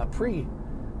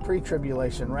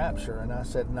pre-tribulation rapture. And I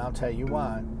said, and I'll tell you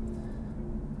why.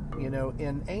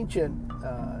 In ancient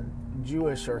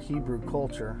Jewish or Hebrew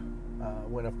culture,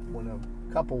 when a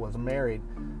couple was married,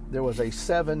 there was a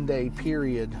 7-day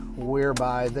period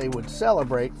whereby they would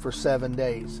celebrate for 7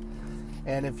 days.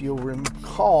 And if you'll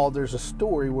recall, there's a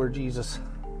story where Jesus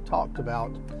talked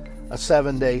about a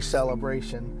 7-day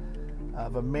celebration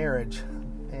of a marriage.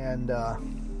 And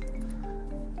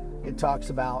it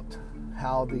talks about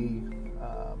how the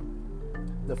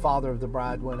father of the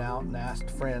bride went out and asked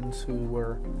friends who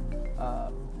were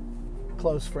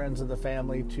close friends of the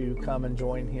family to come and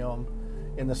join him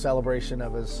in the celebration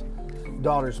of his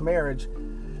daughter's marriage.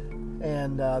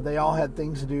 And they all had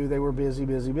things to do. They were busy.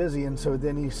 And so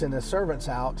then he sent his servants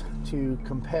out to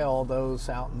compel those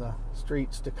out in the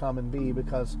streets to come and be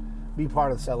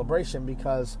part of the celebration,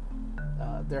 because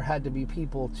there had to be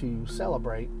people to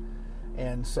celebrate.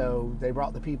 And so they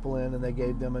brought the people in and they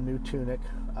gave them a new tunic.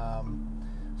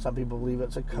 Some people believe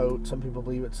it's a coat. Some people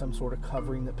believe it's some sort of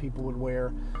covering that people would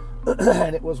wear.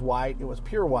 And it was white. It was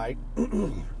pure white.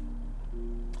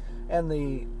 And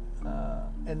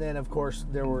then of course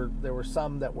there were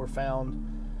some that were found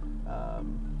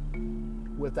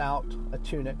without a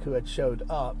tunic who had showed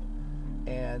up,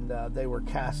 and they were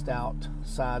cast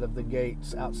outside of the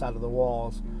gates, outside of the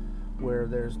walls, where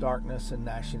there's darkness and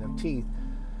gnashing of teeth.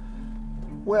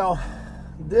 Well,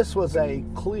 this was a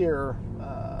clear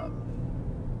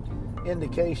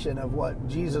indication of what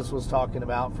Jesus was talking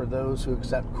about for those who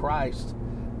accept Christ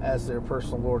as their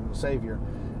personal Lord and Savior,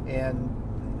 and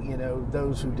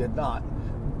those who did not.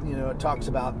 It talks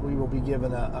about we will be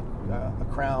given a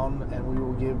crown, and we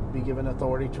will be given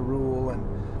authority to rule, and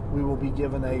we will be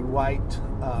given a white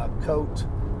coat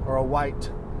or a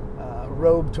white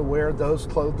robe to wear, those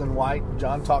clothed in white.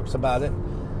 John talks about it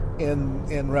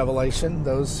in Revelation,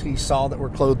 those he saw that were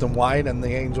clothed in white, and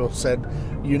the angel said,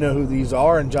 "You know who these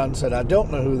are?" And John said, "I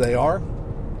don't know who they are."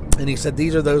 And he said,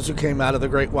 "These are those who came out of the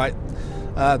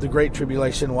great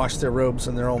tribulation, washed their robes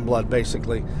in their own blood,"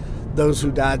 basically, those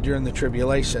who died during the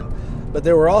tribulation. But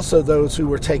there were also those who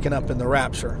were taken up in the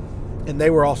rapture, and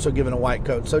they were also given a white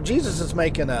coat. So Jesus is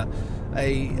making a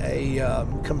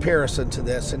comparison to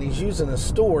this, and he's using a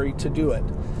story to do it,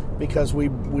 because we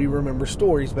remember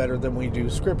stories better than we do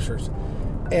scriptures.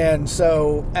 And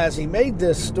so as he made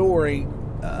this story,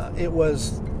 it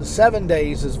was the 7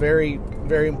 days is very,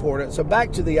 very important. So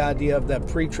back to the idea of that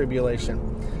pre-tribulation.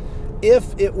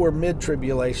 If it were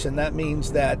mid-tribulation, that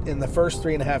means that in the first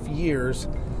 3.5 years,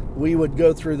 we would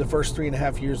go through the first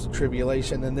 3.5 years of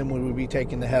tribulation, and then we would be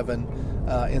taken to heaven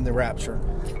in the rapture.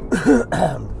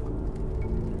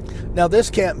 Now, this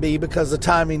can't be, because the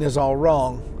timing is all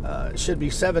wrong. It should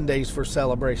be 7 days for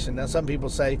celebration. Now, some people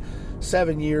say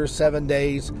 7 years, 7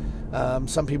 days.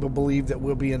 Some people believe that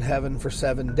we'll be in heaven for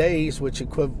 7 days, which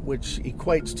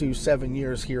equates to 7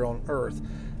 years here on earth.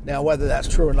 Now, whether that's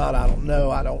true or not, I don't know.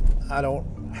 I don't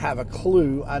have a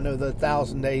clue. I know that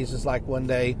 1,000 days is like 1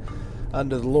 day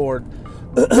under the Lord.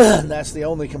 That's the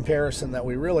only comparison that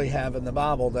we really have in the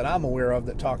Bible that I'm aware of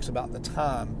that talks about the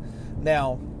time.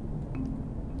 Now,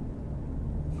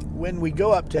 when we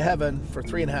go up to heaven for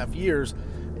 3.5 years,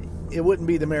 it wouldn't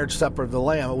be the marriage supper of the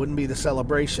Lamb. It wouldn't be the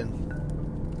celebration.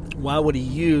 Why would he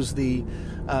use the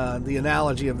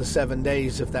analogy of the 7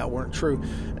 days if that weren't true?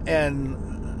 And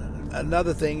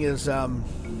another thing is,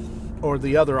 or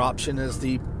the other option is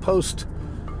the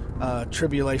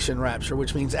post-tribulation rapture,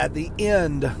 which means at the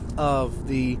end of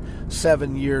the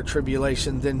 7-year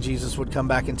tribulation, then Jesus would come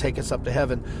back and take us up to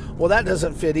heaven. Well, that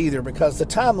doesn't fit either, because the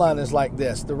timeline is like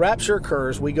this. The rapture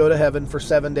occurs, we go to heaven for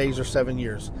 7 days or 7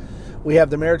 years. We have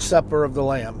the marriage supper of the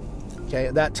Lamb. Okay,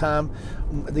 at that time,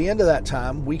 at the end of that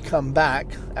time, we come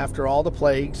back after all the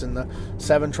plagues and the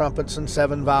 7 trumpets and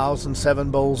 7 vials and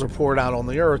 7 bowls are poured out on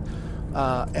the earth,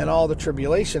 and all the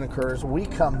tribulation occurs. We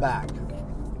come back.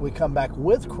 We come back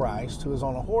with Christ, who is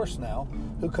on a horse now,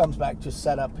 who comes back to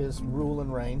set up his rule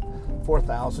and reign for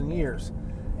 1,000 years.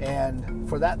 And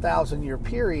for that 1,000-year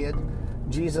period,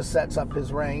 Jesus sets up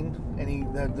his reign,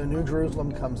 and the New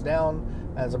Jerusalem comes down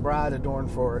as a bride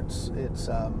adorned for its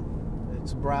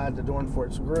bride adorned for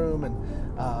its groom,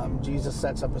 and Jesus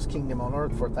sets up his kingdom on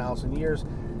earth for 1,000 years.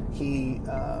 He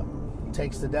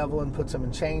takes the devil and puts him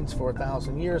in chains for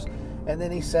 1,000 years, and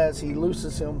then he says he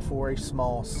looses him for a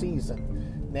small season.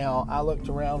 Now, I looked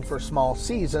around for small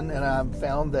season, and I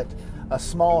found that a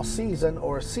small season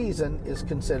or a season is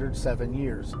considered 7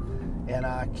 years. And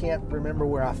I can't remember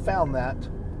where I found that,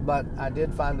 but I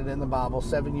did find it in the Bible.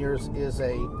 7 years is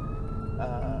a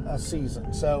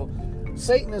season. So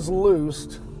Satan is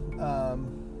loosed, and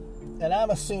I'm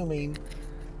assuming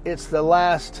it's the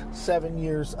last 7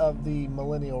 years of the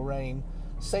millennial reign.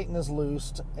 Satan is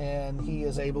loosed, and he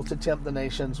is able to tempt the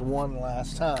nations one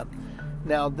last time.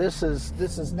 Now, this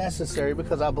is necessary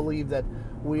because I believe that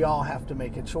we all have to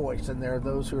make a choice, and there are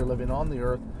those who are living on the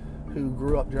earth who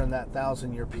grew up during that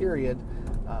 1,000-year period,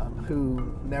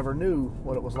 who never knew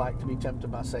what it was like to be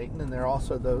tempted by Satan, and there are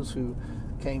also those who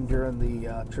came during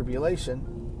the tribulation,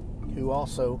 who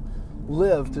also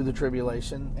lived through the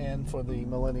tribulation and for the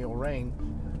millennial reign,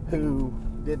 who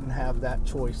didn't have that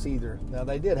choice either. Now,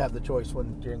 they did have the choice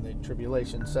during the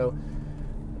tribulation, so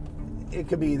it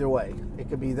could be either way. It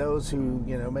could be those who,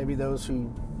 maybe those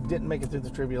who didn't make it through the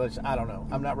tribulation. I don't know.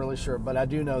 I'm not really sure, but I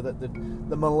do know that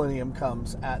the millennium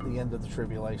comes at the end of the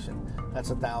tribulation. That's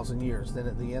 1,000 years. Then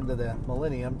at the end of the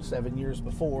millennium, 7 years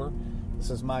before,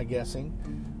 this is my guessing,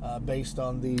 based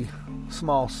on the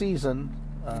small season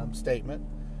statement,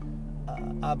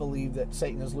 I believe that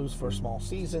Satan is loose for a small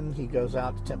season. He goes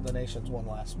out to tempt the nations one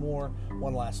last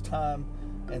time.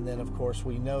 And then, of course,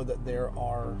 we know that there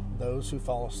are those who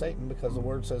follow Satan, because the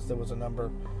word says there was a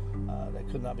number that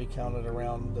could not be counted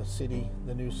around the city,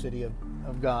 the new city of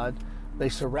God. They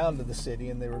surrounded the city,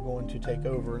 and they were going to take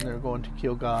over, and they were going to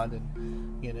kill God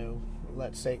and,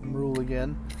 let Satan rule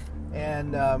again.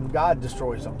 And God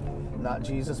destroys them. Not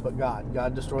Jesus, but God.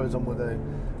 God destroys them with a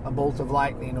bolt of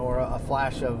lightning or a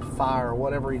flash of fire or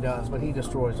whatever he does, but he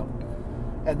destroys them.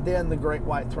 And then the great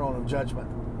white throne of judgment.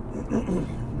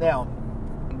 Now,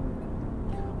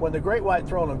 when the great white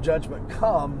throne of judgment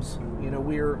comes,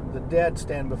 the dead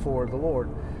stand before the Lord.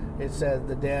 It said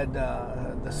the dead,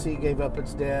 the sea gave up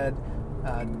its dead,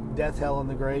 death, hell, and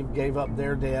the grave gave up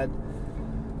their dead.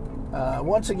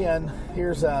 Once again,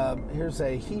 here's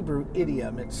a Hebrew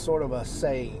idiom. It's sort of a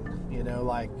saying,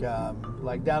 like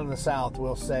down in the South,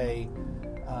 we'll say,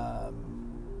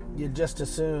 you'd just as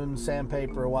soon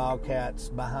sandpaper wildcats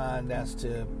behind as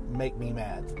to make me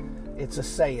mad. It's a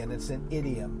saying. It's an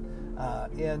idiom.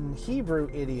 In Hebrew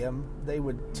idiom, they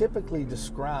would typically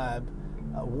describe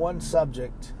one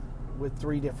subject with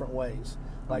three different ways.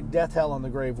 Like death, hell, and the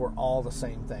grave were all the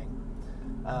same thing.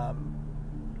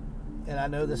 And I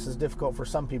know this is difficult for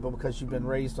some people because you've been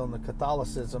raised on the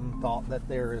Catholicism thought that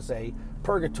there is a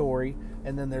purgatory,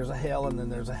 and then there's a hell, and then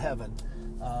there's a heaven.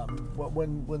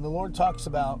 When the Lord talks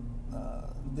about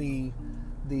the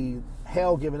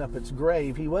hell giving up its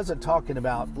grave, he wasn't talking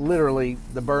about literally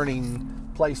the burning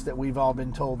place that we've all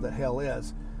been told that hell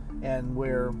is, and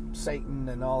where Satan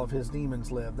and all of his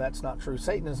demons live. That's not true.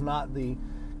 Satan is not the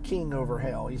king over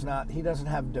hell. He doesn't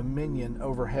have dominion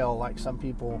over hell like some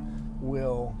people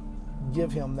will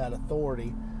give him that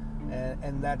authority,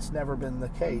 and that's never been the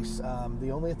case.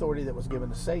 The only authority that was given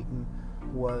to Satan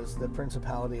was the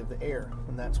principality of the air,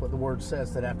 and that's what the word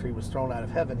says, that after he was thrown out of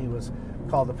heaven, he was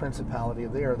called the principality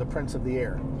of the air, the prince of the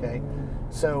air. Okay,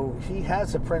 so he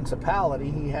has a principality.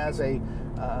 He has an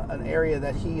area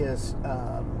that he is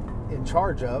in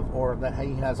charge of, or that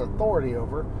he has authority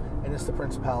over, and it's the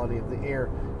principality of the air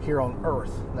here on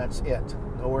earth. That's it,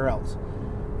 nowhere else.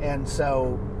 And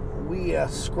so we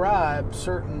ascribe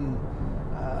certain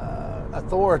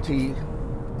authority,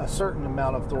 a certain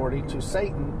amount of authority to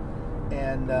Satan,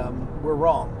 and we're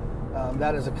wrong.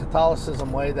 That is a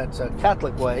Catholicism way. That's a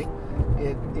Catholic way.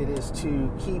 It is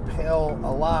to keep hell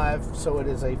alive, so it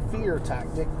is a fear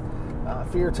tactic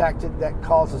that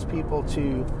causes people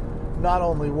to not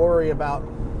only worry about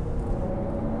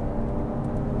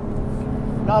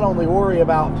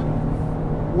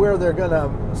where they're going to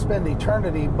spend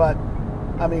eternity, but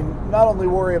not only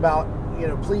worry about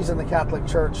pleasing the Catholic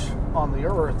Church on the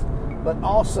earth, but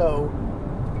also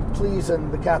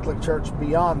pleasing the Catholic Church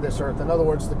beyond this earth. In other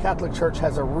words, the Catholic Church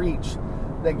has a reach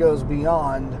that goes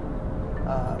beyond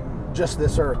just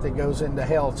this earth. It goes into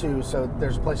hell too. So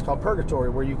there's a place called purgatory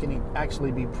where you can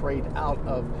actually be prayed out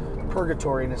of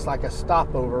purgatory, and it's like a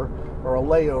stopover or a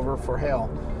layover for hell.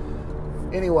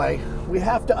 Anyway, we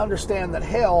have to understand that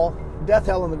death,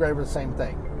 hell, and the grave are the same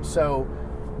thing. So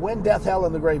when death, hell,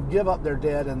 and the grave give up their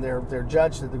dead and they're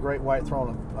judged at the great white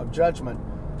throne of judgment,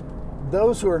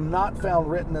 those who are not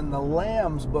found written in the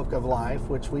Lamb's Book of Life,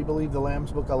 which we believe the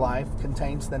Lamb's Book of Life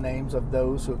contains the names of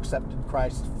those who accepted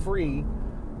Christ's free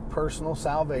personal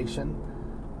salvation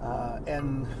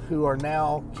and who are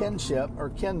now kinship or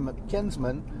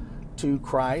kinsmen to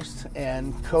Christ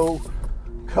and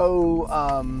co-rulers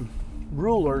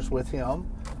with him.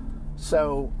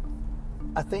 So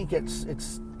I think it's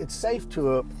safe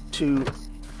to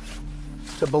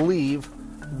believe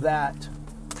that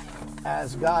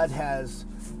as God has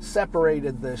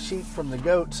separated the sheep from the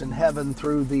goats in heaven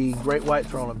through the great white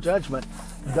throne of judgment,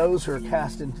 those who are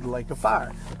cast into the lake of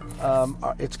fire.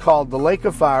 It's called the lake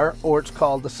of fire, or it's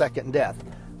called the second death.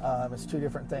 It's two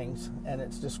different things, and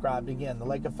it's described again, the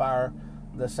lake of fire,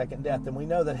 the second death. And we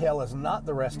know that hell is not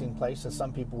the resting place, as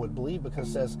some people would believe, because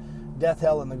it says death,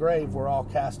 hell, and the grave were all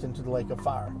cast into the lake of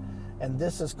fire. And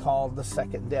this is called the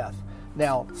second death.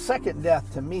 Now, second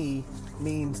death to me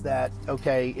means that,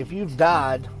 okay, if you've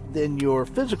died, then your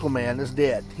physical man is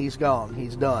dead. He's gone.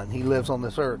 He's done. He lives on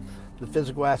this earth. The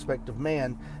physical aspect of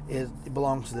man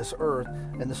belongs to this earth,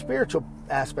 and the spiritual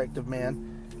aspect of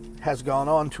man has gone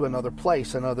on to another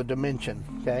place, another dimension,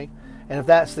 okay? And if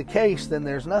that's the case, then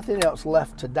there's nothing else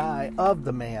left to die of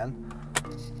the man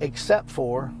except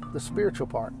for the spiritual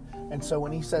part. And so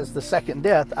when he says the second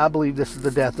death, I believe this is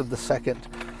the death of the second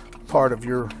part of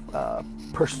your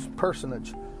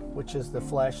personage, which is the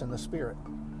flesh and the spirit.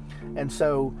 And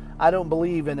so I don't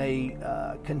believe in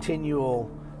a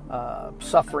continual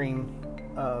suffering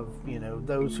of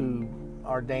those who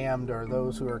are damned or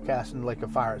those who are cast in the lake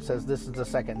of fire. It says this is the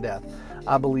second death.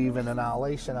 I believe in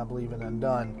annihilation. I believe in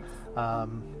undone.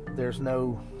 There's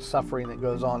no suffering that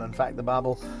goes on. In fact, the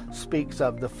Bible speaks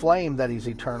of the flame that is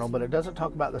eternal, but it doesn't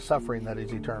talk about the suffering that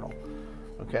is eternal.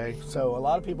 Okay, so a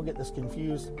lot of people get this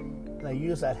confused. They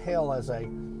use that hell as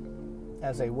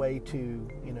a way to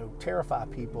terrify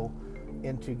people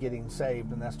into getting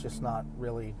saved, and that's just not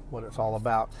really what it's all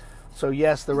about. So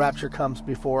yes, the rapture comes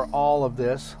before all of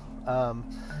this,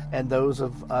 and those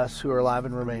of us who are alive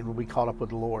and remain will be caught up with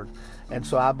the Lord. And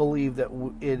so I believe that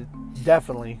it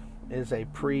definitely is a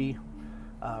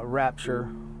rapture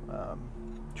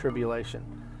tribulation.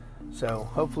 So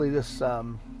hopefully this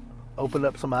opened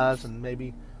up some eyes and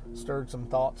maybe stirred some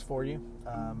thoughts for you.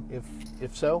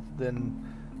 If so,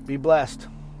 then be blessed.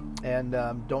 And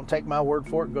don't take my word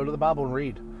for it. Go to the Bible and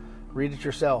read. Read it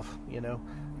yourself.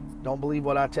 Don't believe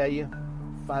what I tell you.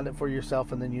 Find it for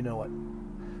yourself, and then you know it.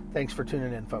 Thanks for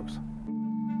tuning in, folks.